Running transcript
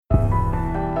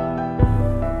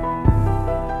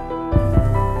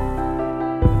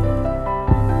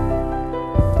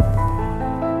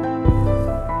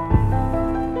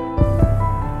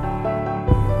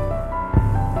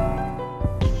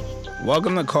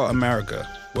Welcome to Cult America,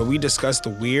 where we discuss the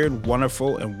weird,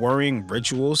 wonderful, and worrying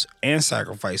rituals and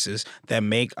sacrifices that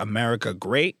make America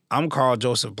great. I'm Carl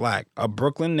Joseph Black, a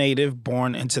Brooklyn native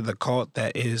born into the cult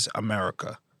that is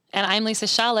America. And I'm Lisa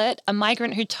Charlotte, a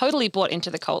migrant who totally bought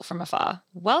into the cult from afar.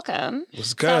 Welcome.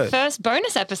 What's It's our good? first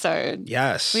bonus episode.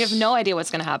 Yes. We have no idea what's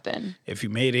going to happen. If you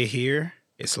made it here,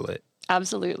 it's lit.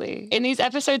 Absolutely. In these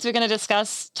episodes, we're going to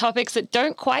discuss topics that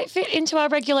don't quite fit into our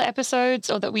regular episodes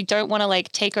or that we don't want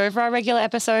to take over our regular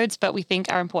episodes, but we think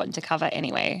are important to cover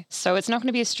anyway. So it's not going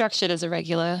to be as structured as a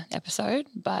regular episode,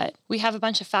 but we have a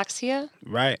bunch of facts here.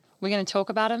 Right. We're going to talk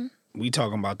about them. We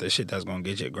talking about the shit that's going to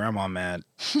get your grandma mad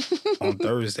on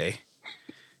Thursday.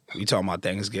 We talking about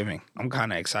Thanksgiving. I'm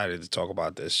kind of excited to talk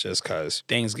about this just because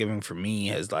Thanksgiving for me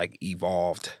has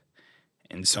evolved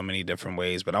in so many different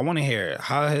ways. But I want to hear,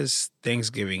 how has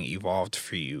Thanksgiving evolved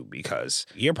for you? Because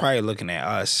you're probably looking at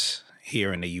us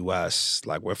here in the U.S.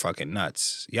 like we're fucking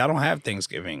nuts. Y'all don't have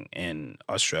Thanksgiving in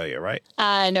Australia, right?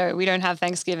 No, we don't have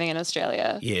Thanksgiving in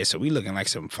Australia. Yeah, so we looking like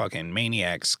some fucking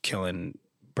maniacs killing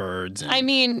birds. I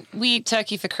mean, we eat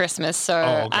turkey for Christmas,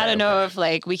 so I don't know if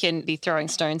we can be throwing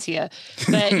stones here.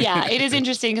 But yeah, it is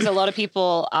interesting because a lot of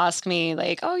people ask me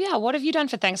oh yeah, what have you done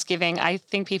for Thanksgiving? I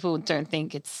think people don't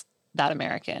think it's that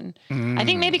American. I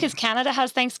think maybe because Canada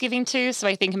has Thanksgiving too, so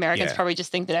I think Americans probably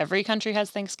just think that every country has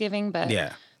Thanksgiving, but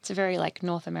it's a very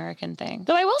North American thing.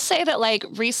 Though I will say that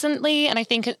recently, and I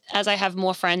think as I have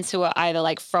more friends who are either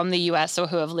from the US or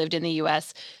who have lived in the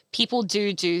US, people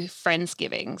do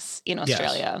Friendsgivings in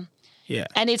Australia. Yeah.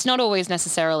 And it's not always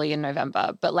necessarily in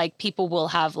November, but people will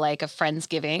have a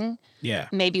Friendsgiving. Yeah.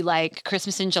 Maybe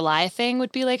Christmas in July thing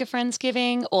would be a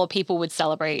Friendsgiving, or people would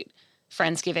celebrate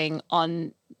Friendsgiving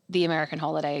on the American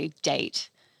holiday date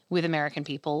with American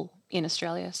people in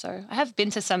Australia. So I have been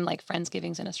to some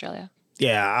Friendsgivings in Australia.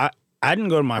 Yeah, I didn't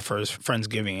go to my first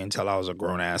Friendsgiving until I was a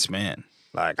grown-ass man.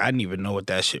 I didn't even know what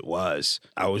that shit was.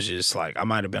 I was just I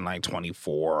might have been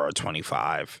 24 or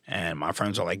 25. And my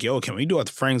friends were like, yo, can we do a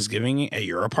Friendsgiving at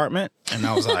your apartment? And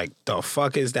I was like, the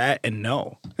fuck is that? And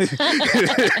no.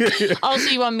 Oh, so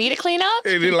you want me to clean up?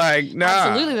 And they're like, nah.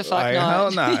 Absolutely the fuck not.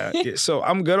 Hell nah. Yeah, so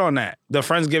I'm good on that. The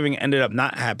Friendsgiving ended up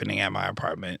not happening at my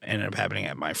apartment. Ended up happening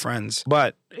at my friend's.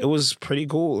 But it was pretty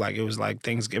cool. It was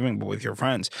Thanksgiving, but with your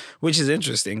friends, which is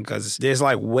interesting because there's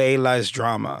way less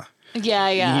drama. Yeah.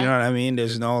 You know what I mean?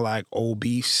 There's no old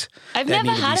beefs. I've never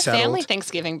had a family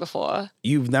Thanksgiving before.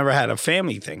 You've never had a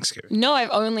family Thanksgiving? No, I've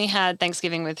only had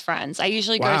Thanksgiving with friends. I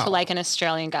usually go to an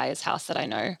Australian guy's house that I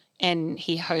know, and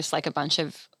he hosts a bunch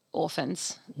of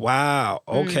orphans. Wow.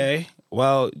 Okay.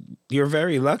 Well, you're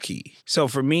very lucky. So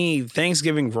for me,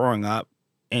 Thanksgiving growing up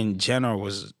in general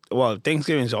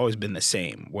Thanksgiving's always been the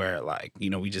same, where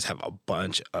we just have a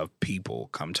bunch of people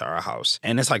come to our house,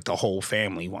 and it's the whole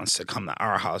family wants to come to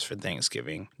our house for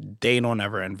Thanksgiving. They don't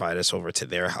ever invite us over to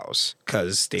their house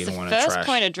because they don't want to trash. First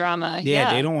point of drama.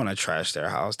 Yeah, they don't want to trash their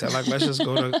house. They're like, let's just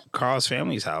go to Carl's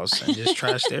family's house and just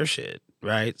trash their shit,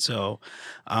 right? So,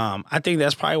 I think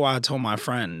that's probably why I told my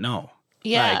friend no.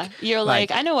 Yeah, you're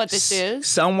I know what this is.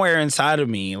 Somewhere inside of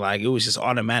me, it was just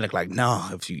automatic. No,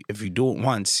 if you do it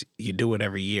once, you do it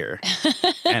every year,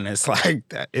 and it's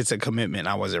that. It's a commitment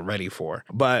I wasn't ready for.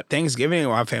 But Thanksgiving in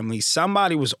my family,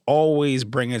 somebody was always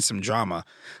bringing some drama.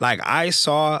 I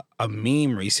saw a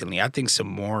meme recently. I think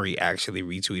Samori actually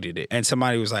retweeted it, and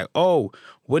somebody was like, "Oh,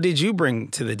 what did you bring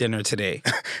to the dinner today?"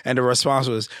 And the response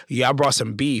was, "Yeah, I brought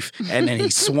some beef." And then he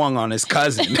swung on his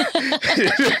cousin.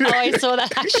 Oh, I saw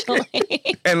that actually.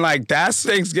 And that's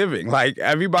Thanksgiving.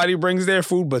 Everybody brings their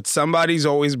food, but somebody's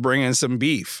always bringing some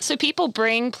beef. So people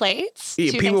bring plates?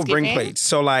 Yeah, people bring plates.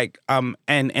 So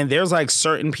and there's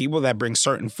certain people that bring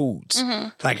certain foods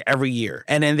every year.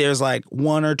 And then there's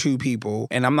one or two people,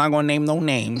 and I'm not going to name no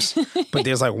names, but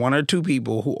there's one or two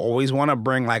people who always want to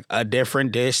bring a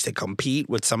different dish to compete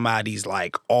with somebody's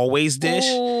always dish.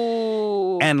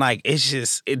 Ooh. And it's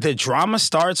just the drama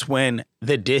starts when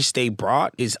the dish they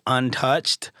brought is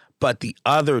untouched, but the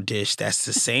other dish that's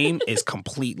the same is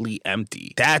completely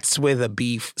empty. That's where the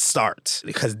beef starts,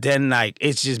 because then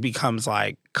it just becomes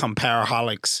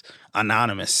Comparaholics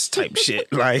Anonymous type shit.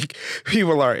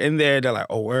 People are in there, they're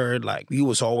oh word, you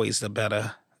was always the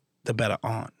better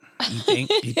aunt. You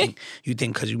think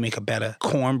because you make a better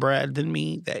cornbread than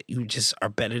me that you just are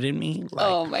better than me?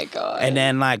 Oh my God. And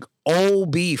then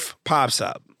old beef pops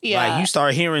up. Yeah. You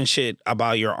start hearing shit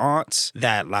about your aunts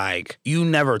that you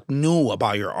never knew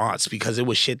about your aunts because it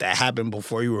was shit that happened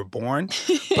before you were born.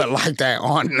 But that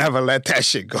aunt never let that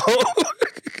shit go.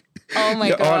 Oh my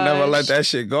god. Your aunt never let that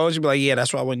shit go. She'd be like, yeah,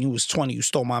 that's why when you was 20, you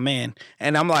stole my man.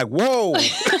 And I'm like, whoa.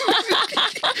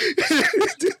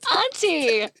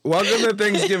 Auntie. Welcome to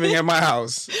Thanksgiving at my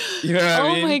house. You know what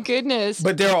I mean? Oh my goodness.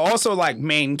 But there are also like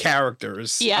main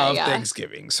characters of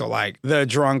Thanksgiving. So like the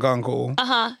drunk uncle.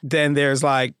 Then there's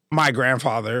like my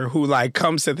grandfather who like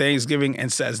comes to Thanksgiving and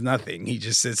says nothing. He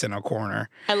just sits in a corner.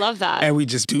 I love that. And we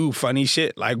just do funny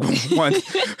shit. Like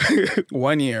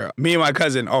one year, me and my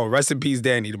cousin, rest in peace,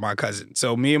 Danny, to my cousin.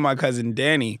 So me and my cousin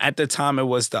Danny, at the time it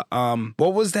was the,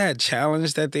 what was that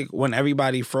challenge that when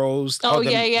everybody froze?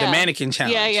 The mannequin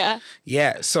challenge.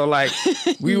 Yeah. So like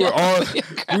we had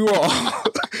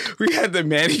the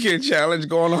mannequin challenge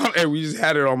going on and we just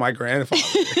had it on my grandfather.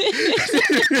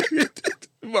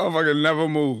 Motherfucker never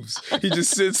moves. He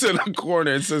just sits in a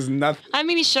corner and says nothing. I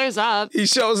mean, he shows up. He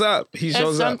shows up.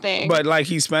 That's something. But like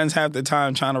he spends half the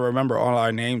time trying to remember all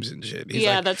our names and shit. He's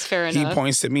like, that's fair enough. He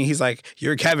points to me. He's like,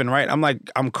 "You're Kevin, right?" I'm like,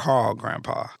 "I'm Carl,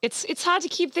 Grandpa." It's hard to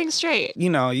keep things straight. You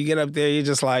know, you get up there, you're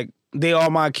just like, they are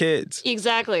my kids.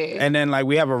 Exactly. And then like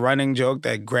we have a running joke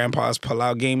that Grandpa's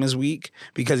pullout game is weak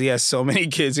because he has so many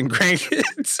kids and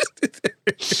grandkids.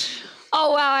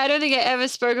 Oh, wow. I don't think I ever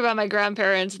spoke about my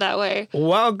grandparents that way.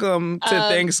 Welcome to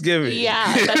Thanksgiving.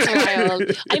 Yeah, that's wild.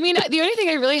 I mean, the only thing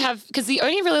I really have, because the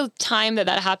only real time that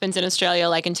happens in Australia,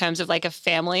 like in terms of like a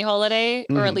family holiday,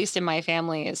 or at least in my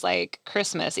family, is like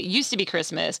Christmas. It used to be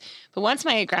Christmas. But once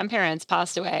my grandparents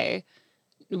passed away,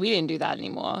 we didn't do that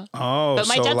anymore. Oh, but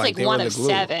my dad's like one of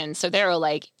 7. So there are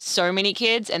like so many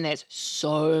kids and there's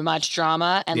so much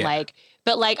drama and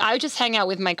but like I would just hang out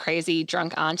with my crazy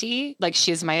drunk auntie. Like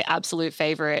she's my absolute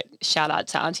favorite. Shout out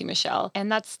to Auntie Michelle.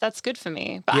 And that's good for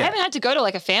me. But I haven't had to go to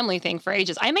like a family thing for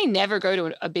ages. I may never go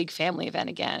to a big family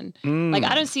event again. Like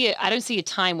I don't see a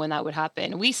time when that would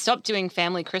happen. We stopped doing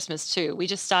family Christmas too. We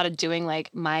just started doing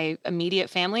like my immediate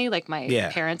family, like my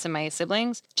parents and my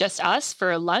siblings, just us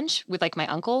for lunch with like my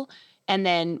uncle. And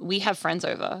then we have friends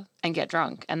over and get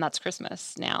drunk, and that's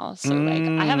Christmas now. So like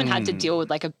I haven't had to deal with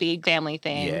like a big family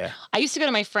thing. Yeah. I used to go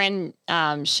to my friend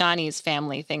Shani's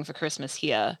family thing for Christmas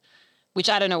here, which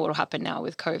I don't know what will happen now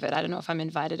with COVID. I don't know if I'm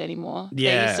invited anymore.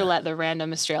 Yeah. They used to let the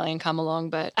random Australian come along,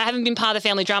 but I haven't been part of the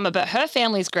family drama. But her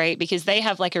family's great because they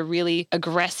have like a really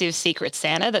aggressive Secret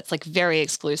Santa that's like very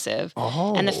exclusive.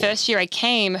 Oh. And the first year I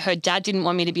came, her dad didn't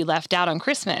want me to be left out on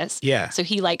Christmas. Yeah. So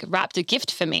he like wrapped a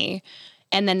gift for me.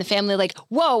 And then the family like,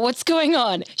 whoa, what's going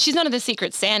on? She's not in the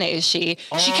Secret Santa, is she?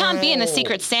 She can't be in the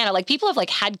Secret Santa. Like people have like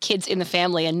had kids in the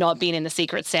family and not been in the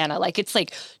Secret Santa. Like it's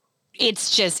huge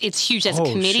as a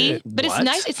committee. Shit. But What? it's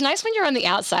nice. It's nice when you're on the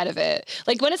outside of it.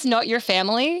 Like when it's not your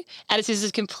family and it's just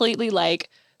a completely like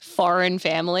foreign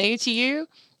family to you,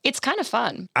 it's kind of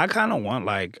fun. I kind of want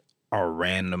like a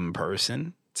random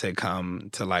person to come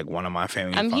to like one of my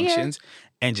family functions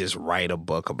and just write a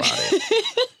book about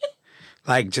it.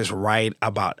 Like, just write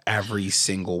about every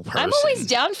single person. I'm always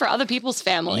down for other people's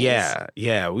families.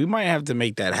 Yeah. We might have to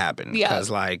make that happen. Yeah.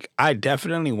 Because, like, I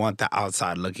definitely want the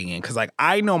outside looking in. Because, like,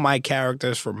 I know my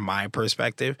characters from my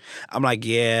perspective. I'm like,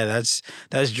 yeah, that's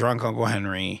drunk Uncle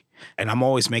Henry. And I'm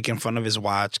always making fun of his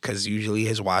watch because usually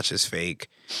his watch is fake.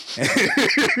 I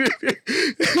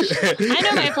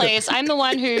know my place. I'm the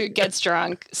one who gets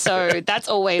drunk. So that's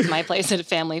always my place at a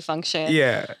family function.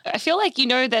 Yeah. I feel like,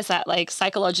 there's that like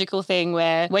psychological thing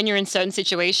where when you're in certain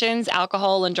situations,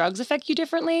 alcohol and drugs affect you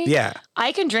differently. Yeah.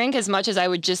 I can drink as much as I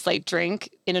would just like drink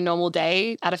in a normal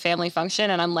day at a family function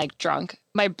and I'm like drunk.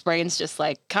 My brain's just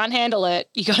like, can't handle it.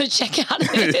 You got to check out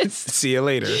this. See you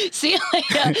later. See you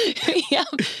later. Yeah.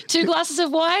 2 glasses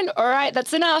of wine. All right.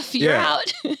 That's enough. You're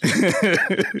out.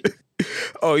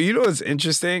 Oh, you know what's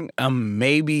interesting?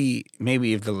 Maybe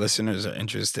if the listeners are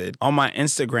interested, on my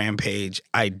Instagram page,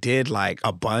 I did like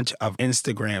a bunch of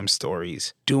Instagram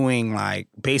stories doing like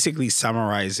basically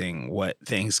summarizing what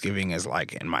Thanksgiving is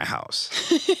like in my house.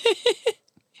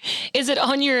 Is it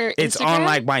on your Instagram? It's on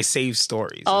like my saved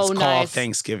stories. Oh, it's nice. called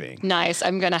Thanksgiving. Nice.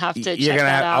 I'm going to have to check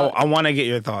that out. I want to get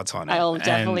your thoughts on it. I'll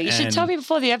definitely. You should tell me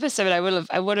before the episode.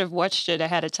 I would have watched it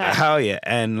ahead of time. Hell yeah.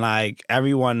 And like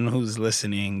everyone who's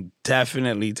listening,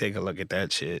 definitely take a look at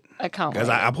that shit. I can't wait. Because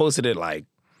I posted it like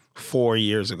 4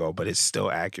 years ago, but it's still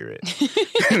accurate.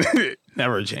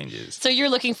 Never changes. So you're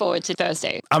looking forward to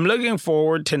Thursday? I'm looking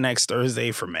forward to next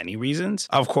Thursday for many reasons.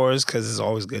 Of course, because it's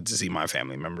always good to see my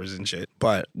family members and shit.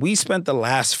 But we spent the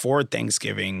last 4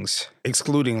 Thanksgivings,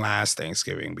 excluding last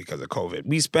Thanksgiving because of COVID,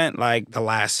 we spent like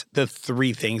the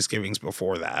 3 Thanksgivings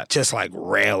before that just like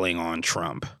railing on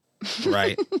Trump.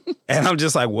 Right? And I'm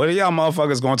just like, what are y'all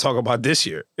motherfuckers going to talk about this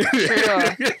year?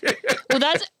 True.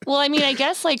 I mean, I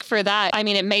guess like for that, I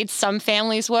mean, it made some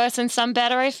families worse and some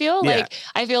better, I feel. Yeah. Like,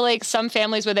 I feel like some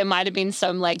families where there might have been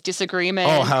some like disagreement.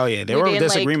 Oh, hell yeah. There were within,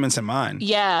 disagreements in mine.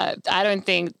 Yeah. I don't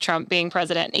think Trump being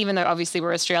president, even though obviously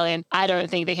we're Australian, I don't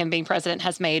think that him being president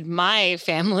has made my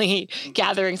family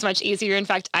gatherings much easier. In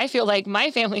fact, I feel like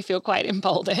my family feel quite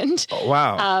emboldened. Oh,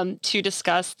 wow. To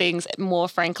discuss things more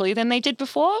frankly than they did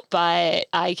before. But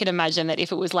I can imagine that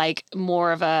if it was like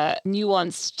more of a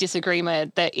nuanced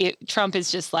disagreement, that Trump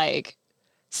is just like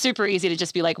super easy to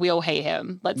just be like, we all hate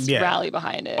him. Let's rally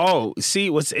behind it. Oh, see,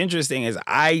 what's interesting is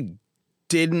I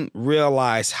didn't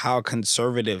realize how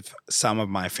conservative some of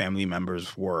my family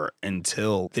members were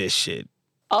until this shit.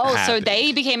 Oh, happened. So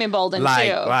they became emboldened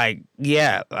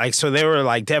too. So they were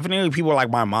like definitely people like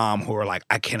my mom who were like,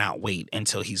 I cannot wait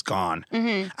until he's gone.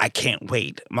 Mm-hmm. I can't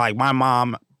wait. Like my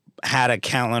mom had a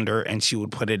calendar and she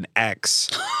would put an X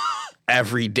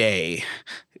every day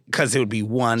because it would be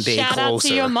one day Shout closer out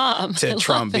to your mom. to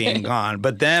Trump being gone.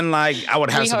 But then like I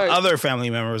would have some other family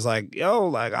members like, yo,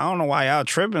 like I don't know why y'all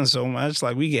tripping so much.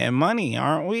 Like we getting money,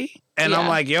 aren't we? And I'm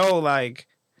like, yo, like,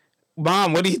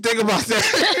 Mom, what do you think about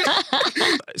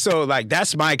that? So, like,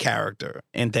 that's my character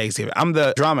in Thanksgiving. I'm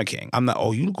the drama king. I'm the,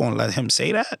 oh, you gonna let him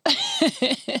say that?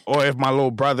 Or if my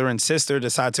little brother and sister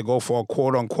decide to go for a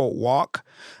quote-unquote walk,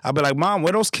 I'll be like, Mom,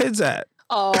 where those kids at?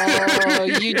 Oh,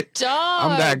 you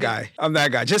dog. I'm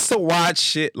that guy. Just to watch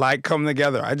shit, like, come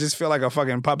together. I just feel like a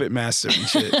fucking puppet master and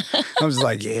shit. I'm just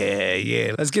like,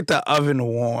 yeah. Let's get the oven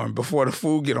warm before the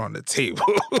food get on the table.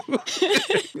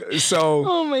 So,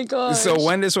 oh my god. So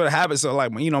when this would happen, so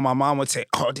like, you know, my mom would say,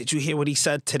 "Oh, did you hear what he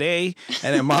said today?"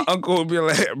 And then my uncle would be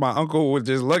like, my uncle would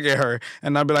just look at her,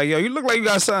 and I'd be like, "Yo, you look like you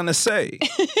got something to say."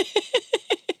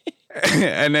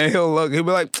 And then he'll be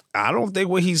like, "I don't think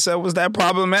what he said was that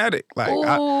problematic." Like,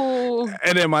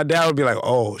 and then my dad would be like,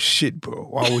 "Oh shit, bro,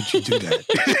 why would you do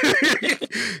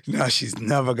that?" Now she's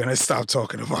never gonna stop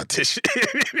talking about this shit.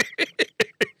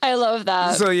 I love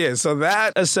that. So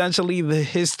that essentially the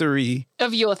history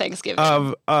of your Thanksgiving.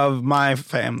 Of my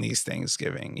family's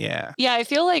Thanksgiving, yeah. Yeah, I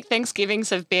feel like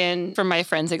Thanksgivings have been, from my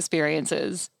friends'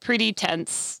 experiences, pretty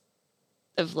tense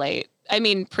of late. I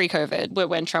mean, pre-COVID,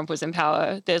 when Trump was in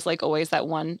power, there's like always that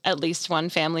at least one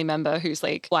family member who's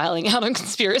like wiling out on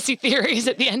conspiracy theories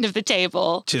at the end of the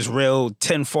table. Just real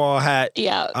tinfoil hat.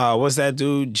 Yeah. What's that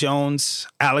dude?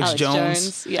 Alex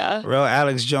Jones. Yeah. Real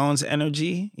Alex Jones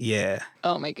energy. Yeah.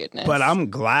 Oh my goodness. But I'm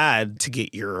glad to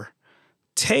get your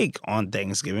take on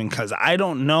Thanksgiving because I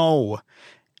don't know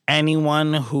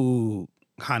anyone who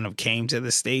kind of came to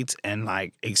the States and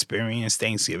like experienced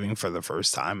Thanksgiving for the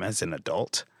first time as an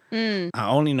adult. I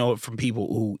only know it from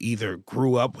people who either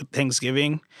grew up with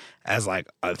Thanksgiving as like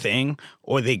a thing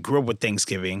or they grew up with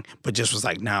Thanksgiving but just was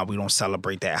like, nah, we don't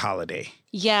celebrate that holiday.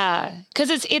 Yeah,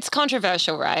 because it's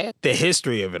controversial, right? The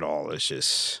history of it all is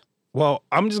just, well,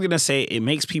 I'm just going to say it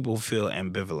makes people feel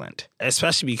ambivalent,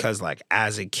 especially because like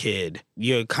as a kid,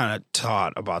 you're kind of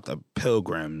taught about the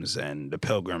Pilgrims and the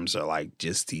Pilgrims are like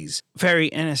just these very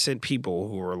innocent people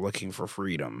who are looking for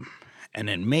freedom. And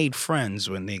then made friends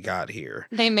when they got here.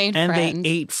 They made friends. And they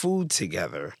ate food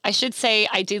together. I should say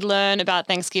I did learn about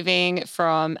Thanksgiving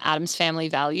from Addams Family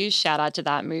Values. Shout out to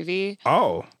that movie.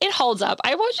 Oh. It holds up.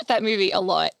 I watched that movie a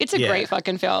lot. It's a great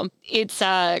fucking film. It's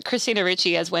Christina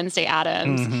Ricci as Wednesday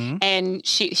Addams. Mm-hmm. And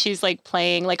she's like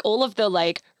playing, like all of the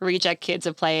like reject kids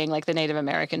are playing like the Native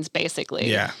Americans basically.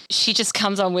 Yeah. She just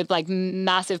comes on with like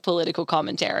massive political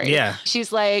commentary. Yeah.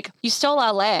 She's like, you stole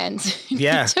our land.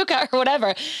 Yeah. You took our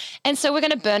whatever. And so we're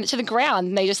going to burn it to the ground.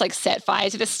 And they just like set fire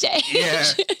to the stage. Yeah.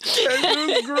 It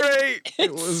was great.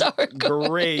 It was so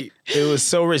great. It was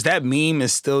so rich. That meme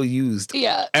is still used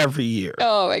every year.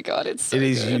 Oh my God. It's so It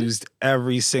is used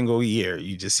every single year.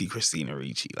 You just see Christina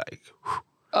Ricci like, whew,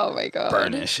 oh my God.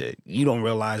 Burning shit. You don't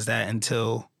realize that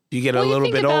until you get a little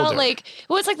bit older. Like,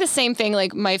 well, it's like the same thing.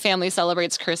 Like my family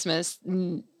celebrates Christmas.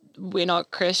 We're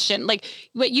not Christian. Like,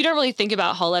 but you don't really think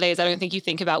about holidays. I don't think you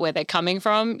think about where they're coming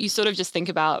from. You sort of just think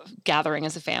about gathering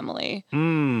as a family.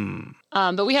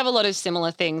 But we have a lot of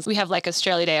similar things. We have like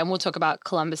Australia Day, and we'll talk about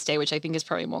Columbus Day, which I think is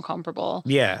probably more comparable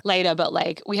later. But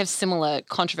like we have similar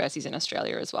controversies in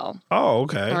Australia as well. Oh,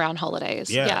 okay. Around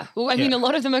holidays. Yeah. Well, I mean, a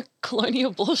lot of them are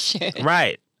colonial bullshit.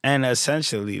 Right. And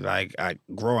essentially, like,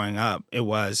 growing up, they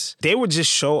would just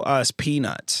show us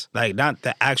peanuts. Like, not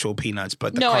the actual peanuts,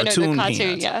 but the cartoon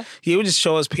peanuts. Yeah. He would just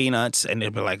show us peanuts, and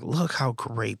they'd be like, look how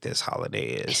great this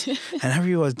holiday is. And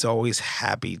everyone's always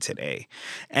happy today.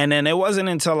 And then it wasn't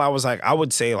until I was like, I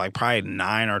would say like probably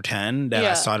 9 or 10 that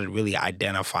I started really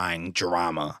identifying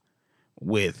drama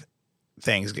with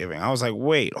Thanksgiving. I was like,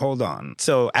 wait, hold on.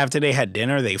 So after they had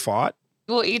dinner, they fought?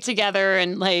 we'll eat together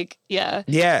and like, yeah.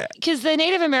 Yeah. Because the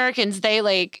Native Americans, they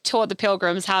like taught the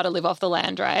Pilgrims how to live off the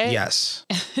land, right? Yes.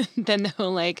 Then they were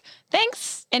like,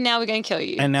 thanks. And now we're going to kill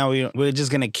you. And now we're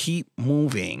just going to keep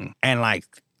moving and like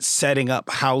setting up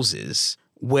houses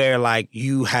where like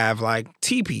you have like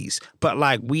teepees, but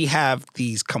like we have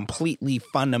these completely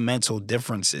fundamental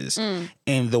differences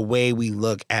in the way we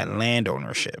look at land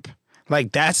ownership.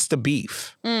 Like that's the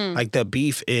beef. Like the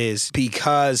beef is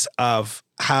because of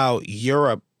how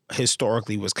Europe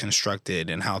historically was constructed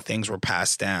and how things were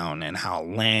passed down and how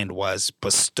land was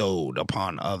bestowed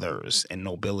upon others and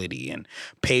nobility and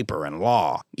paper and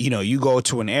law. You know, you go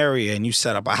to an area and you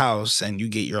set up a house and you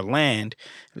get your land,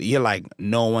 you're like,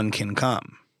 no one can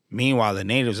come. Meanwhile, the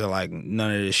natives are like,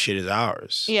 none of this shit is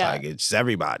ours. Yeah. Like, it's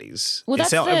everybody's. Well,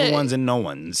 it's everyone's and no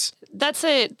one's. That's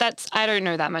I don't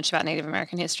know that much about Native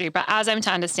American history, but as I'm to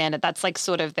understand it, that's like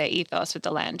sort of their ethos with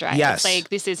the land, right? Yes. It's like,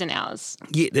 this isn't ours.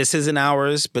 Yeah, this isn't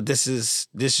ours, but this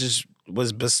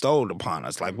was bestowed upon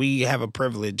us. Like we have a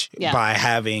privilege by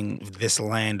having this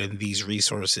land and these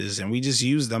resources, and we just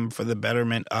use them for the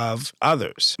betterment of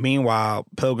others. Meanwhile,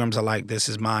 pilgrims are like, this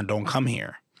is mine, don't come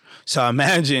here. So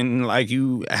imagine like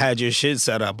you had your shit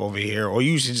set up over here, or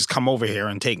you should just come over here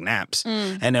and take naps.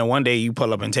 And then one day you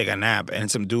pull up and take a nap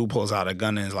and some dude pulls out a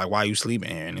gun and is like, why are you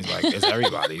sleeping here? And he's like, it's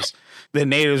everybody's. The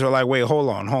natives are like, wait, hold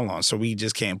on. So we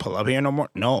just can't pull up here no more?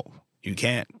 No, you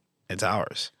can't. It's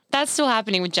ours. That's still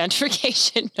happening with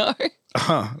gentrification, no?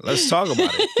 Let's talk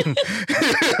about it.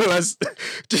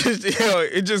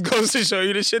 It just goes to show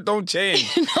you this shit don't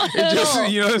change. Not at all.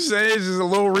 You know what I'm saying? It's just a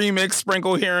little remix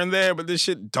sprinkle here and there, but this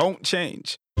shit don't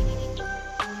change.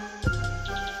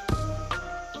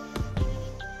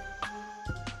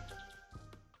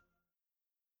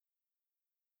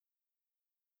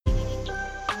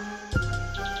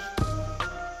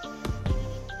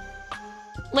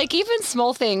 Like even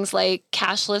small things like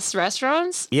cashless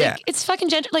restaurants. Yeah. Like, it's fucking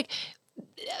like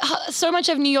so much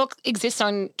of New York exists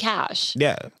on cash.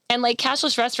 Yeah. And like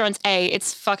cashless restaurants, A,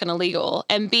 it's fucking illegal.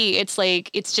 And B, it's like,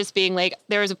 it's just being like,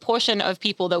 there is a portion of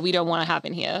people that we don't want to have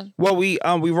in here. Well, we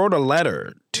wrote a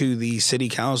letter to the city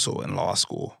council in law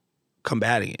school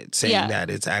combating it, saying that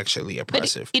it's actually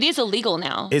oppressive. But it is illegal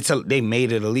now. They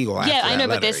made it illegal after I know, that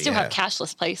but they letter, still have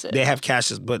cashless places. They have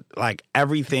cashless, but like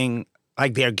everything,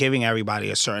 like they're giving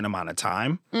everybody a certain amount of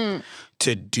time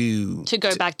to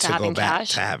go back to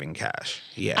having cash.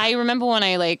 Yeah. I remember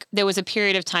when there was a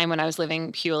period of time when I was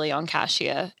living purely on cash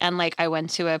here, and like I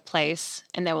went to a place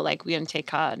and they were like, we don't take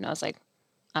card. And I was like,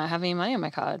 I don't have any money on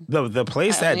my card. The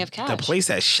place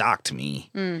that shocked me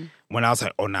when I was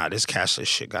like, oh nah, this cashless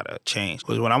shit gotta change,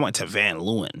 was when I went to Van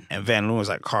Leeuwen, and Van Leeuwen was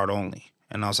like card only.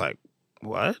 And I was like,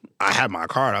 what? I had my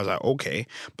card. I was like, okay.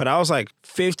 But I was like,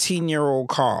 15-year-old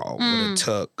Carl would have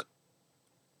took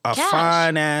a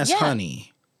fine-ass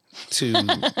honey to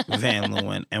Van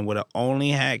Leeuwen and would have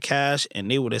only had cash, and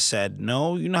they would have said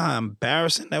no. You know how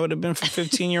embarrassing that would have been for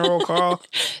 15-year-old Carl?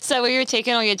 So were you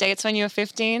taking all your dates when you were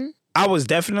 15? I was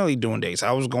definitely doing dates.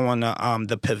 I was going to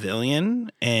the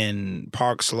Pavilion in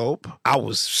Park Slope.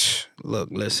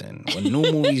 Listen, when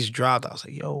new movies dropped, I was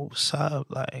like, yo, what's up?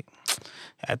 Like,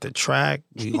 at the track,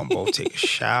 we gonna both take a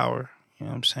shower. You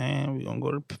know what I'm saying? We gonna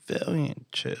go to the Pavilion,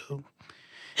 chill.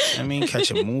 I mean, catch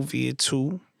a movie or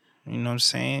two. You know what I'm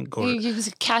saying? You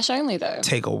was cash only though.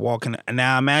 Take a walk in.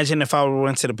 Now imagine if I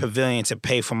went to the Pavilion to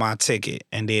pay for my ticket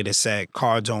and they'd have said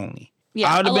cards only.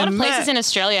 Yeah, a lot of places in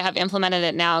Australia have implemented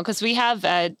it now because we've had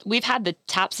the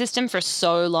tap system for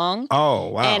so long. Oh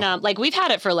wow! And we've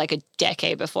had it for like a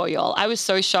decade before y'all. I was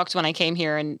so shocked when I came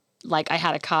here and like I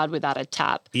had a card without a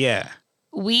tap. Yeah.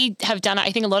 We have done it.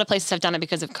 I think a lot of places have done it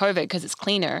because of COVID because it's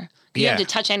cleaner. You don't have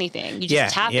to touch anything. You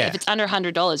just tap it. If it's under $100,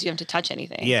 you don't have to touch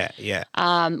anything.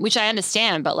 Yeah. Which I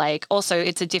understand, but like also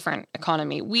it's a different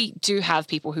economy. We do have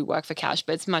people who work for cash,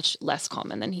 but it's much less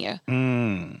common than here.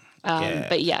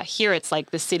 But yeah, here it's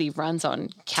like the city runs on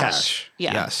cash.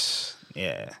 Yeah. Yes.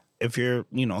 Yeah. If you're,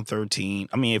 13,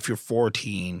 if you're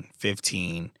 14,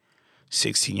 15,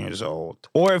 16 years old,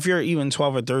 or if you're even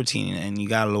 12 or 13 and you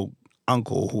got a little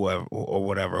uncle, whoever or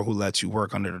whatever, who lets you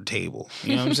work under the table.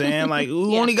 You know what I'm saying? Like,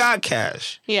 who only got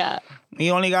cash? Yeah.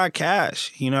 He only got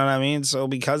cash. You know what I mean? So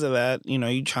because of that,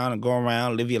 you trying to go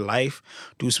around, live your life,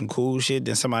 do some cool shit.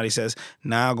 Then somebody says,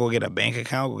 nah, go get a bank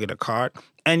account, go get a card.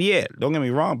 And yeah, don't get me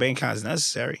wrong, bank account is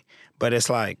necessary. But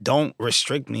it's like, don't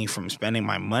restrict me from spending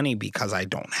my money because I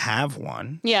don't have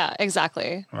one. Yeah,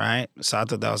 exactly. Right? So I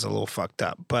thought that was a little fucked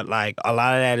up. But like a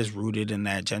lot of that is rooted in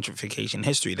that gentrification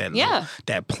history,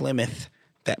 that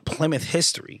Plymouth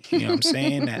history. You know what I'm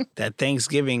saying? that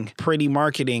Thanksgiving pretty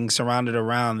marketing surrounded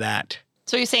around that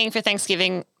So you're saying for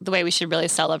Thanksgiving, the way we should really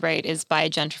celebrate is by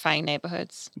gentrifying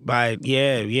neighborhoods?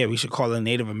 We should call the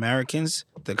Native Americans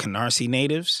the Canarsie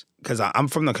natives, because I'm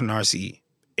from the Canarsie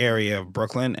area of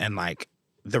Brooklyn, and like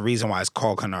the reason why it's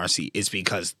called Canarsie is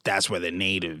because that's where the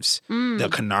natives, the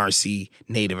Canarsie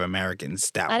Native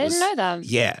Americans, I didn't know that.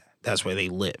 Yeah, that's where they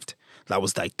lived. That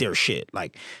was like their shit.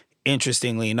 Like,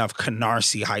 interestingly enough,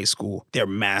 Canarsie High School, their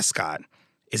mascot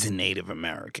is a Native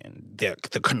American. They're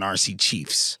the Canarsie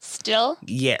Chiefs. Still?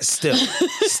 Yeah, still.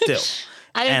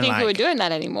 I didn't think we were doing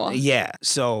that anymore. Yeah,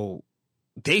 so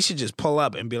they should just pull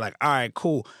up and be like, all right,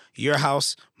 cool. Your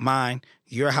house, mine.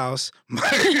 Your house, mine.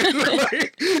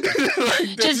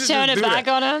 Just turn it back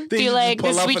on them. Be like,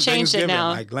 we changed it now.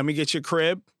 Like, let me get your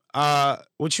crib.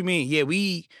 What you mean? Yeah,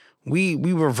 we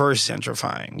reverse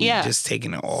gentrifying. We just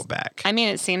taking it all back. I mean,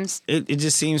 it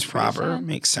just seems proper.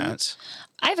 Makes sense.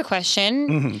 I have a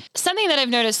question. Something that I've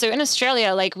noticed. So in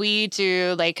Australia, like we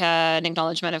do like an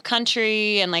acknowledgement of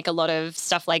country and like a lot of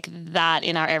stuff like that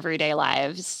in our everyday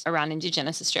lives around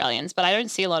Indigenous Australians. But I don't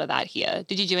see a lot of that here.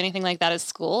 Did you do anything like that at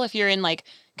school? If you're in like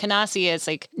Canarsie, it's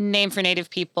like name for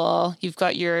Native people. You've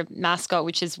got your mascot,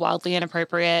 which is wildly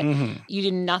inappropriate. You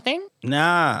did nothing?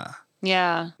 Nah.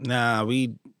 Yeah. Nah,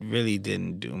 we really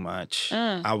didn't do much.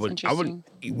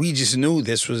 We just knew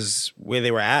this was where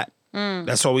they were at.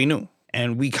 That's all we knew.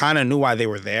 And we kind of knew why they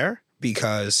were there,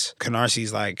 because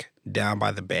Canarsi's like down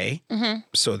by the bay.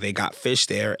 So they got fish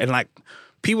there. And like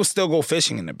people still go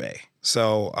fishing in the bay.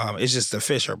 So it's just the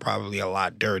fish are probably a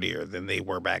lot dirtier than they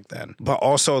were back then. But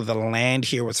also the land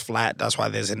here was flat. That's why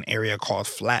there's an area called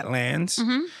Flatlands.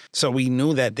 So we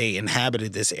knew that they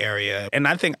inhabited this area. And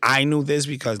I think I knew this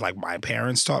because like my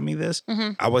parents taught me this.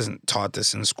 I wasn't taught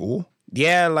this in school.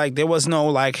 Yeah, like there was no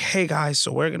like, hey guys,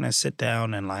 so we're going to sit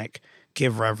down and like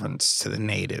give reverence to the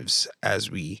natives as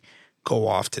we go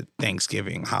off to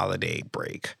Thanksgiving holiday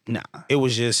break. Nah, it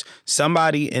was just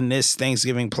somebody in this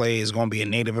Thanksgiving play is going to be a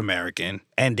Native American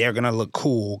and they're going to look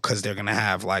cool because they're going to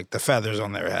have like the feathers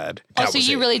on their head. So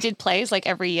you really did plays like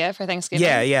every year for Thanksgiving?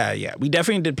 Yeah. We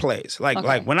definitely did plays.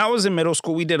 Like when I was in middle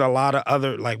school, we did a lot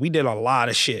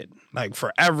of shit. Like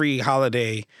for every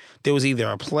holiday, there was either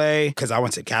a play, because I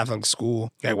went to Catholic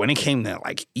school. Like when it came to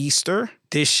like Easter,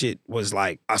 this shit was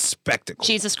like a spectacle.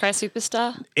 Jesus Christ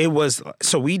Superstar? It was,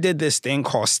 so we did this thing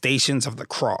called Stations of the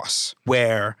Cross,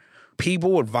 where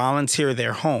people would volunteer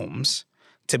their homes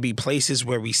to be places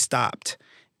where we stopped.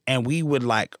 And we would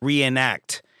like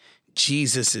reenact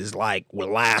Jesus's like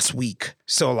last week.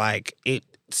 So like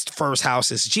first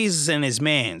house is Jesus and his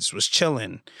mans was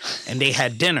chilling and they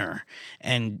had dinner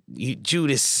and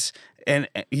Judas and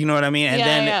you know what I mean? And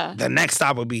then the next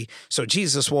stop would be, so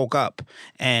Jesus woke up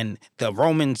and the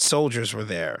Roman soldiers were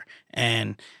there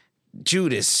and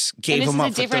Judas gave him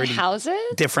up for 30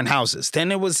 different houses.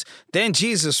 Then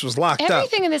Jesus was locked up.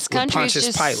 Everything in this country is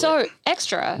just Pilate. So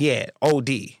extra. Yeah, OD.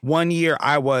 One year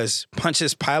I was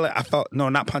Pontius Pilate.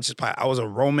 Not Pontius Pilate. I was a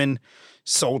Roman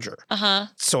soldier.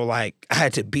 So like I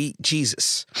had to beat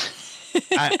Jesus.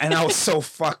 And I was so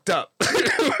fucked up.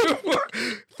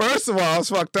 First of all, I was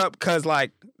fucked up because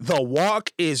like the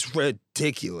walk is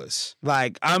ridiculous.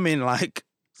 Like I'm in like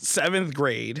 7th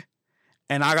grade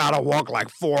and I gotta walk like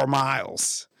 4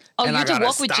 miles. Oh, you had to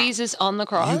walk with Jesus on the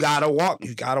cross? You gotta walk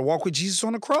with Jesus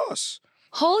on the cross.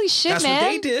 Holy shit, That's man.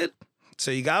 That's what they did.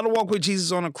 So you gotta walk with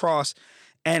Jesus on the cross.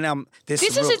 And this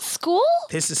is at school?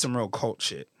 This is some real cult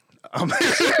shit. By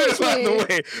the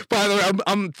way,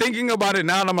 I'm thinking about it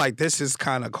now and I'm like, this is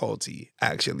kind of culty,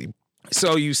 actually.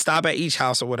 So you stop at each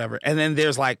house or whatever. And then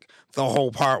there's like the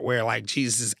whole part where like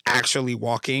Jesus is actually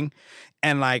walking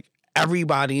and like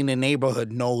everybody in the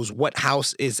neighborhood knows what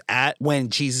house is at when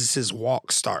Jesus's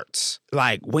walk starts.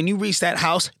 Like when you reach that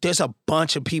house, there's a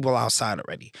bunch of people outside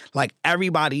already. Like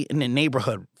everybody in the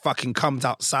neighborhood fucking comes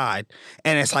outside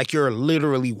and it's like you're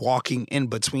literally walking in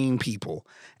between people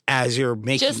as you're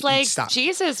making just like stop.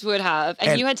 Jesus would have,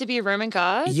 and you had to be a Roman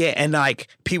god. Yeah, and like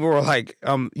people were like,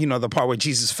 the part where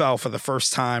Jesus fell for the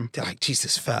first time. They're like,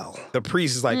 Jesus fell. The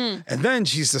priest is like, and then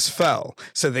Jesus fell.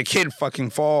 So the kid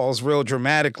fucking falls real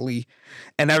dramatically,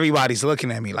 and everybody's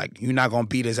looking at me like, "You're not gonna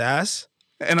beat his ass?"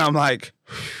 And I'm like.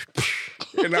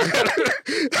 And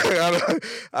I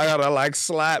gotta like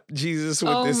slap Jesus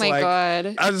with this. Oh my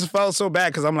God. I just felt so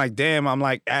bad because I'm like, damn, I'm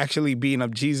like actually beating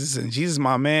up Jesus and Jesus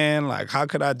my man. Like, how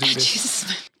could I do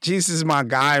this? Jesus is my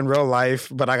guy in real life,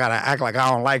 but I gotta act like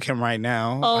I don't like him right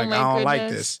now. Oh like, my I don't goodness. like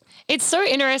this. It's so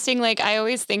interesting. Like, I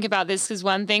always think about this because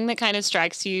one thing that kind of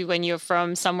strikes you when you're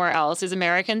from somewhere else is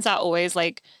Americans are always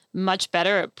like much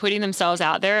better at putting themselves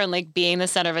out there and like being the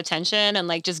center of attention and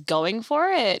like just going for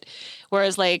it.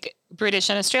 Whereas like British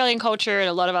and Australian culture and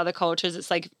a lot of other cultures,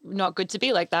 it's like not good to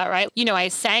be like that, right? You know, I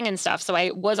sang and stuff, so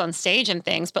I was on stage and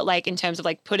things, but like in terms of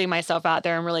like putting myself out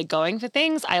there and really going for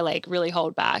things, I like really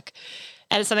hold back.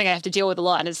 And it's something I have to deal with a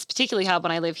lot. And it's particularly hard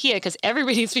when I live here because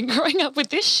everybody's been growing up with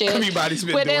this shit. Everybody's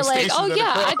been where doing they're like, oh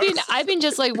yeah, across. I've been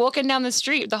just like walking down the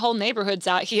street. The whole neighborhood's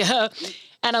out here.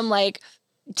 And I'm like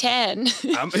 10.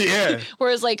 Yeah.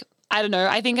 Whereas like, I don't know,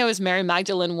 I think I was Mary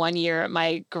Magdalene one year at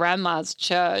my grandma's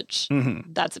church.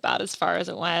 Mm-hmm. That's about as far as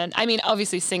it went. I mean,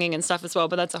 obviously singing and stuff as well,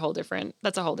 but that's a whole different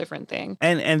thing.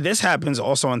 And this happens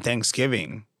also on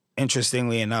Thanksgiving,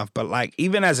 interestingly enough. But like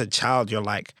even as a child, you're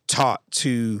like taught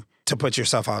to put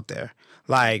yourself out there.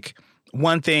 Like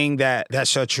one thing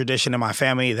that's a tradition in my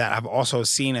family that I've also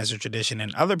seen as a tradition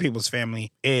in other people's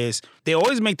family is they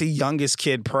always make the youngest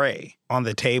kid pray on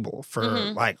the table for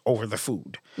like over the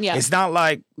food. Yeah. It's not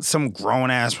like some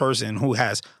grown ass person who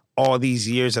has all these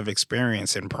years of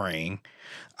experience in praying.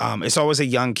 It's always a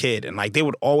young kid. And like they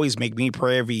would always make me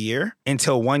pray every year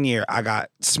until one year I got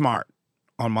smart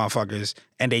on motherfuckers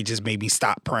and they just made me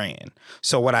stop praying.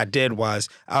 So what I did was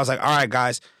I was like, all right,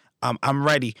 guys, I'm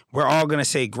ready. We're all going to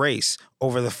say grace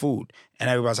over the food.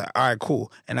 And everybody's like, all right,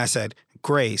 cool. And I said,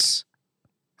 grace.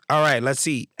 All right, let's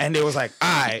eat. And they was like, all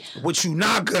right, what you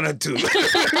not going to do?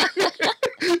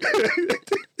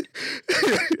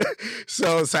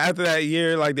 So after that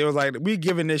year, like they was like, we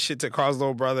giving this shit to Carl's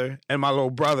little brother. And my little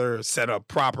brother said a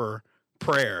proper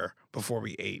prayer before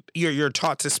we ate. You're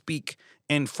taught to speak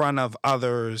in front of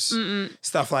others,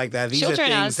 stuff like that. These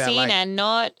children are things are that seen like and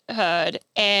not heard.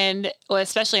 And, well,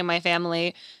 especially in my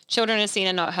family, children are seen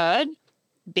and not heard.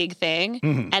 Big thing.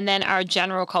 And then our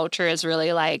general culture is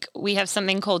really like, we have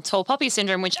something called tall poppy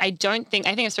syndrome, which I think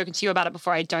I've spoken to you about it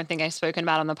before. I don't think I've spoken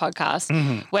about on the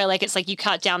podcast, where like, it's like you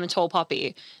cut down the tall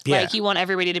poppy. Yeah. Like you want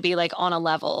everybody to be like on a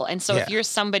level. And so if you're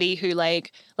somebody who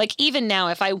like even now,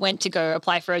 if I went to go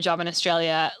apply for a job in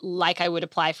Australia, like I would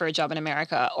apply for a job in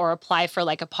America or apply for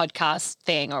like a podcast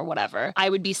thing or whatever, I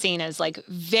would be seen as like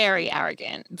very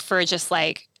arrogant for just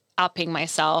like upping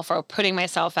myself or putting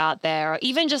myself out there, or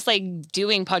even just like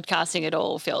doing podcasting at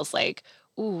all feels like,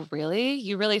 ooh, really?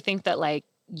 You really think that like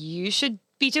you should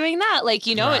be doing that? Like,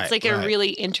 you know, it's like a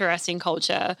really interesting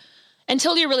culture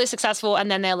until you're really successful.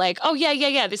 And then they're like, oh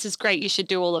yeah, this is great. You should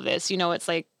do all of this. You know, it's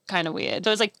like kind of weird.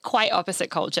 So it's like quite opposite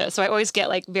culture. So I always get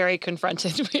like very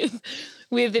confronted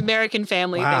with American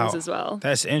family things as well.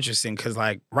 That's interesting because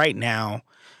like right now,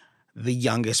 the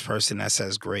youngest person that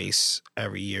says grace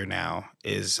every year now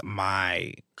is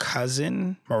my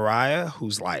cousin, Mariah,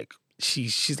 who's like,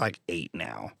 she's like 8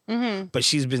 now. But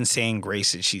she's been saying grace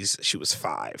since she was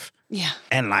 5. Yeah.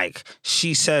 And like,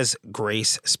 she says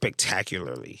grace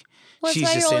spectacularly. Well, She's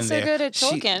that's why just you're in also there. good at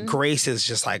talking. Grace is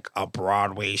just like a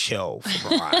Broadway show for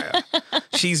Mariah.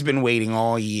 She's been waiting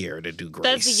all year to do grace.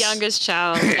 That's the youngest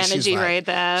child energy like, right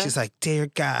there. She's like, dear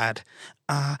God,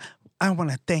 I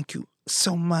want to thank you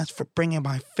so much for bringing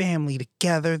my family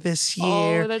together this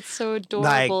year. Oh, that's so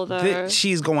adorable, though.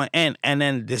 She's going in, and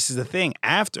then this is the thing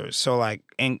after. So, like,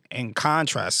 in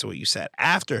contrast to what you said,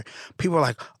 after, people are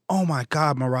like, oh my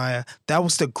God, Mariah, that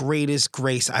was the greatest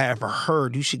grace I ever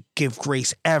heard. You should give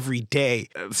grace every day.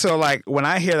 So, like, when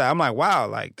I hear that, I'm like, wow,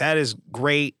 like, that is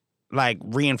great, like,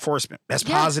 reinforcement. That's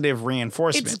positive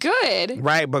reinforcement. It's good.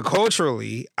 Right? But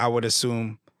culturally, I would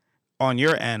assume on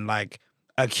your end, like,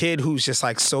 a kid who's just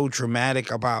like so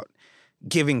dramatic about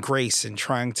giving grace and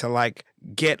trying to like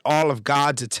get all of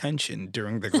God's attention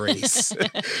during the grace,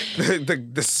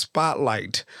 the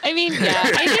spotlight. I mean, yeah,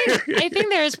 I think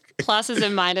there's pluses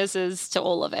and minuses to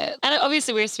all of it. And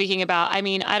obviously we're speaking about, I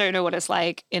mean, I don't know what it's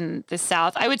like in the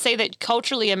South. I would say that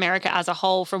culturally America as a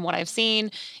whole, from what I've seen,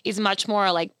 is much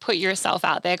more like put yourself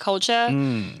out there culture.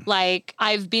 Like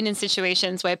I've been in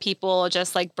situations where people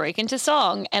just like break into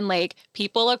song and like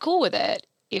people are cool with it.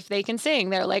 If they can sing,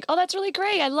 they're like, oh, that's really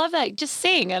great. I love that. Just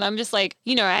sing. And I'm just like,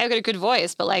 you know, I've got a good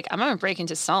voice, but like, I'm not going to break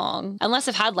into song unless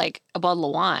I've had like a bottle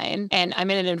of wine and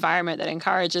I'm in an environment that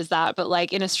encourages that. But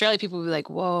like in Australia, people will be like,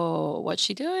 whoa, what's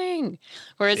she doing?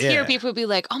 Whereas here, people would be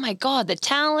like, oh my God, the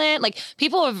talent. Like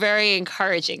people are very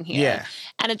encouraging here. Yeah.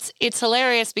 And it's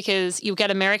hilarious because you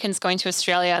get Americans going to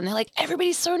Australia and they're like,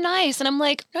 everybody's so nice. And I'm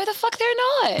like, no, the fuck they're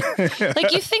not.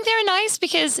 Like you think they're nice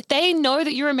because they know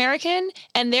that you're American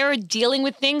and they're dealing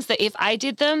with things that if I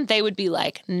did them, they would be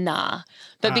like, nah.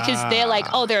 But because they're like,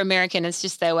 oh, they're American, it's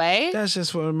just their way. That's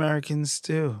just what Americans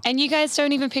do. And you guys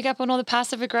don't even pick up on all the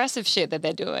passive aggressive shit that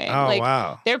they're doing. Oh, like,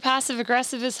 wow. They're passive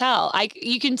aggressive as hell.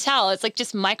 You can tell it's like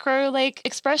just micro like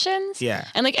expressions. Yeah.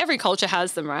 And like every culture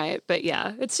has them, right? But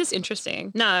yeah, it's just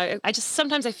interesting. No,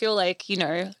 sometimes I feel like,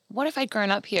 what if I'd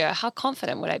grown up here? How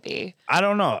confident would I be? I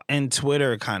don't know. And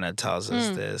Twitter kind of tells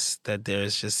us this, that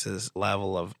there's just this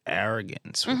level of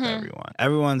arrogance with everyone.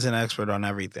 Everyone's an expert on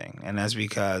everything. And that's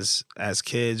because as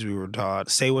kids, we were taught,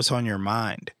 say what's on your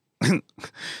mind.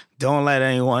 Don't let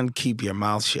anyone keep your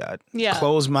mouth shut. Yeah.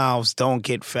 Closed mouths don't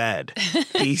get fed.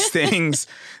 These things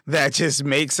that just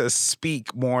makes us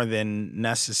speak more than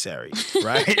necessary,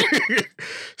 right?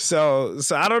 So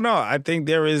I don't know. I think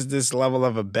there is this level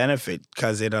of a benefit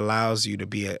because it allows you to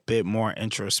be a bit more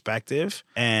introspective,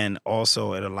 and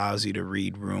also it allows you to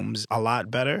read rooms a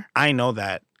lot better. I know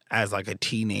that as like a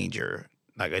teenager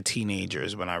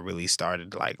is when I really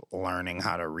started like learning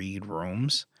how to read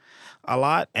rooms a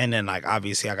lot. And then like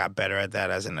obviously I got better at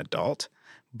that as an adult.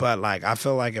 But like I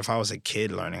feel like if I was a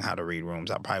kid learning how to read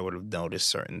rooms, I probably would have noticed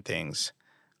certain things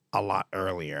a lot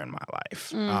earlier in my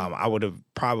life. I would have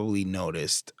probably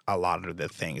noticed a lot of the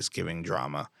Thanksgiving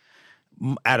drama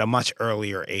at a much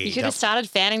earlier age. You could have started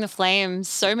fanning the flames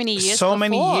so many years So before.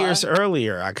 many years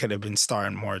earlier, I could have been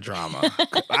starting more drama.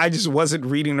 I just wasn't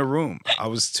reading the room. I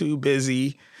was too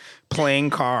busy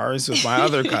playing cards with my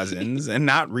other cousins and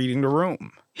not reading the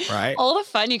room. Right. All the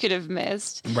fun you could have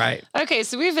missed. Right. Okay,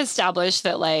 so we've established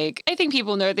that, like, I think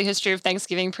people know the history of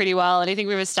Thanksgiving pretty well, and I think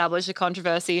we've established a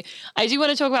controversy. I do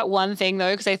want to talk about one thing,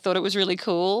 though, because I thought it was really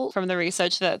cool from the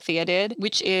research that Thea did,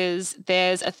 which is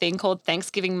there's a thing called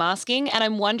Thanksgiving masking, and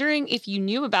I'm wondering if you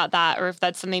knew about that or if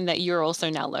that's something that you're also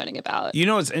now learning about. You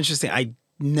know, it's interesting. I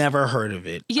never heard of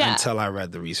it until I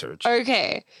read the research.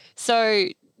 Okay, so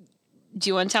do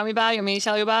you want to tell me about it? You want me to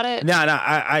tell you about it? No,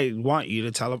 I want you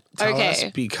to tell us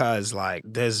because, like,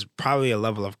 there's probably a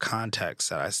level of context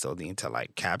that I still need to,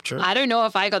 like, capture. I don't know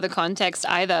if I got the context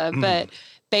either, but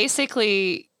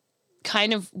basically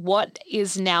kind of what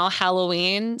is now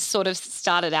Halloween sort of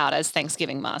started out as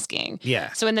Thanksgiving masking.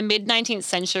 Yeah. So in the mid-19th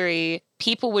century,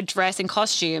 people would dress in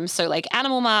costumes. So like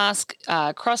animal mask,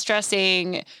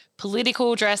 cross-dressing,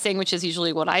 political dressing, which is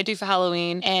usually what I do for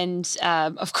Halloween. And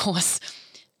of course,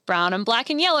 brown and black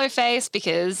and yellow face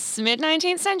because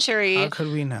mid-19th century. How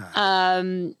could we not?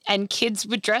 And kids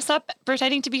would dress up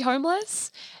pretending to be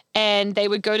homeless. And they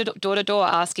would go door to door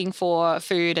asking for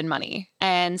food and money.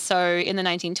 And so in the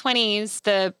 1920s,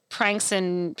 the pranks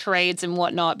and parades and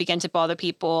whatnot began to bother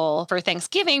people for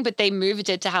Thanksgiving, but they moved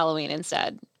it to Halloween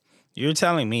instead. You're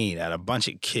telling me that a bunch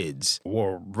of kids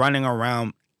were running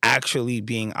around actually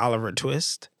being Oliver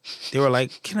Twist? They were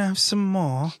like, can I have some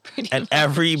more? At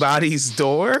everybody's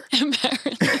door?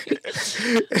 Apparently.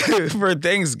 For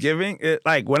Thanksgiving?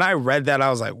 Like, when I read that, I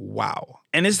was like, wow.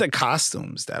 And it's the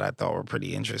costumes that I thought were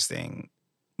pretty interesting,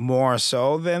 more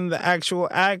so than the actual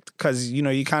act, because, you know,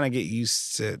 you kind of get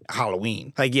used to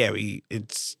Halloween. Like, yeah,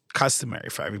 it's customary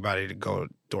for everybody to go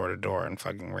door to door and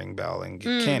fucking ring bell and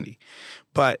get candy.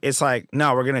 But it's like,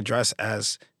 no, we're going to dress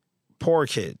as poor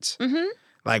kids. Mm-hmm.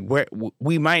 Like,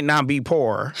 we might not be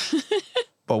poor,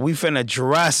 but we finna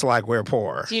dress like we're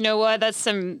poor. Do you know what? That's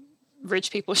some rich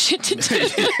people shit to do.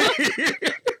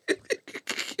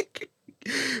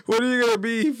 What are you going to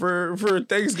be for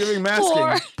Thanksgiving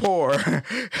masking? Poor. I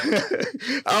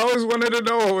always wanted to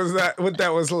know what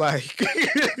that was like.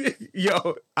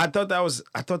 Yo, I thought that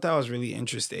was really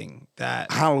interesting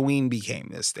that Halloween became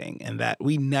this thing and that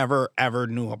we never ever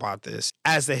knew about this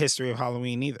as the history of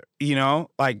Halloween either. You know,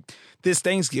 like this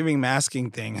Thanksgiving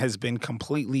masking thing has been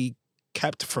completely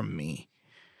kept from me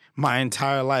my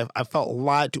entire life. I felt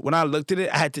lied to. When I looked at it,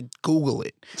 I had to Google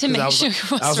it. To make sure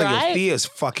it was right? I was like, yo, Thea's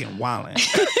fucking wildin'.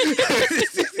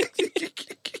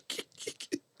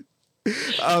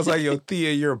 I was like, yo,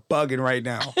 Thea, you're bugging right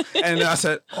now. And I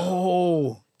said,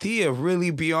 oh, Thea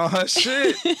really be on her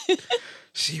shit.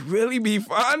 She really be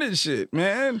finding shit,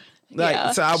 man. Like,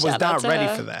 yeah, so I was not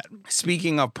ready for that.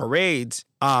 Speaking of parades,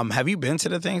 have you been to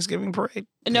the Thanksgiving parade?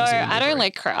 No, I don't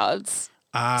like crowds.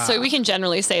 So we can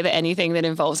generally say that anything that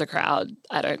involves a crowd,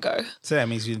 I don't go. So that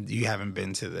means you haven't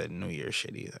been to the New Year's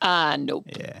shit either. Nope.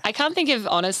 Yeah. I can't think of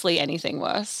honestly anything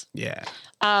worse. Yeah.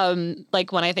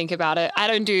 Like when I think about it, I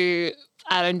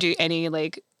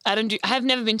have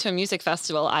never been to a music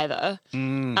festival either.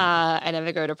 I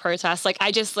never go to protests. Like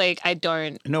I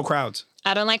don't. No crowds.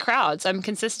 I don't like crowds. I'm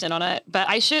consistent on it, but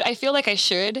I feel like I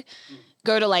should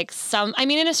go to like some. I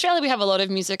mean, in Australia we have a lot of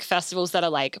music festivals that are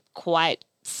like quite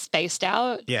spaced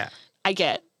out. Yeah. I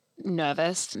get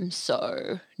nervous.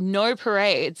 No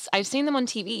parades. I've seen them on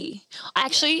TV.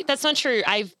 Actually, that's not true.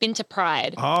 I've been to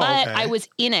Pride, but I was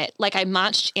in it. Like I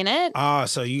marched in it. Oh,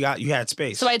 so you had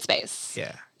space. So I had space.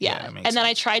 Yeah. Yeah. And then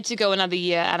I tried to go another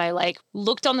year and I like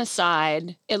looked on the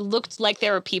side. It looked like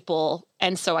there were people.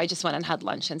 And so I just went and had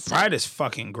lunch instead. Pride is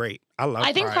fucking great. I love Pride.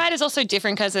 I think Pride is also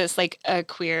different because it's like a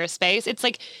queer space. It's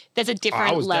like there's a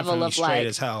different level of straight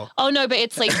as hell. Oh no, but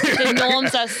it's like the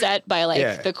norms are set by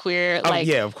like the queer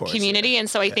of course, community. And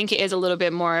so I think it is a little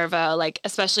bit more of a like,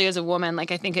 especially as a woman,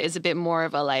 like I think it is a bit more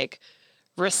of a like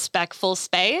respectful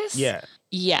space. Yeah.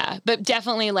 Yeah. But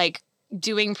definitely like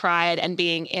doing Pride and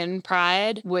being in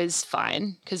Pride was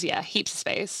fine because heaps of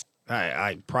space.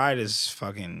 Pride is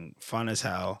fucking fun as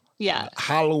hell. Yeah.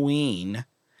 Halloween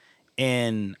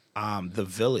in the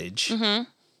Village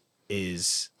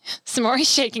is... Samori's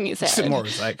shaking his head.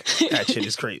 Samori's like, that shit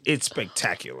is crazy. It's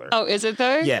spectacular. Oh, is it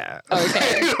though? Yeah.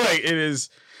 Okay. Like it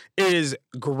is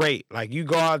great. Like you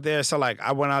go out there. So like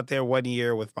I went out there one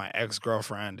year with my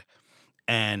ex-girlfriend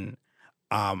and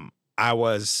I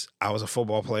was a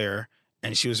football player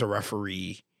and she was a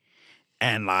referee.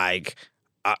 And like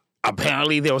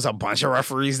apparently there was a bunch of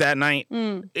referees that night.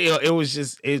 It was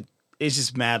just it's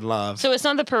just mad love. So it's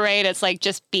not the parade, it's like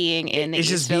just being in the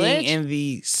East Village? It's just being in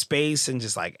the space and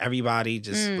just like everybody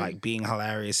just like being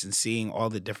hilarious and seeing all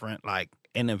the different like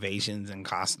innovations and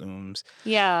costumes.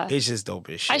 Yeah. It's just dope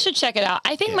as shit. I should check it out.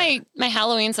 I think my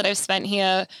Halloweens that I've spent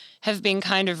here have been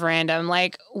kind of random.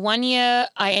 Like one year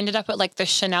I ended up at like the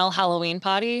Chanel Halloween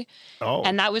party. Oh.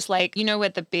 And that was like, you know,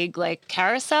 with the big like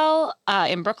carousel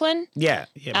in Brooklyn? Yeah.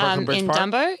 Brooklyn Bridge in Park?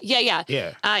 Dumbo? Yeah.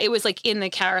 Yeah. It was like in the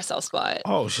carousel spot.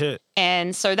 Oh, shit.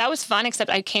 And so that was fun, except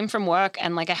I came from work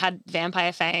and like I had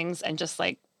vampire fangs and just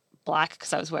like black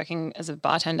because I was working as a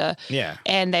bartender. Yeah.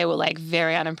 And they were like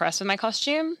very unimpressed with my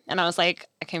costume. And I was like,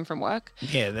 I came from work.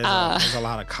 Yeah, there's a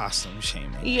lot of costume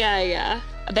shaming. Yeah.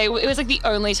 It was like the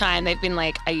only time they've been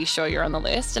like, are you sure you're on the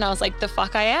list? And I was like, the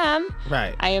fuck I am.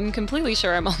 Right. I am completely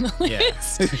sure I'm on the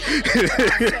list.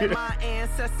 I said my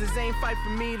ancestors ain't fight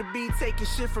for me to be taking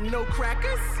shit from no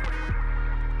crackers.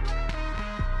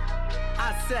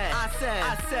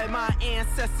 I said my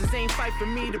ancestors ain't fight for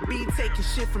me to be taking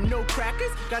shit from no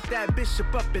crackers. Got that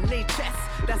bishop up in they chest.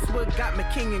 That's what got my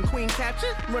king and queen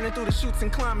captured. Running through the chutes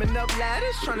and climbing up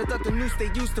ladders. Trying to duck the noose they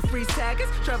used to freeze taggers.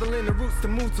 Traveling the routes to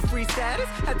move to free status.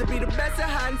 Had to be the best at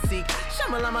hide and seek.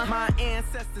 Shamalama. My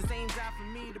ancestors ain't die for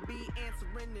me to be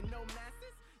answering to no master.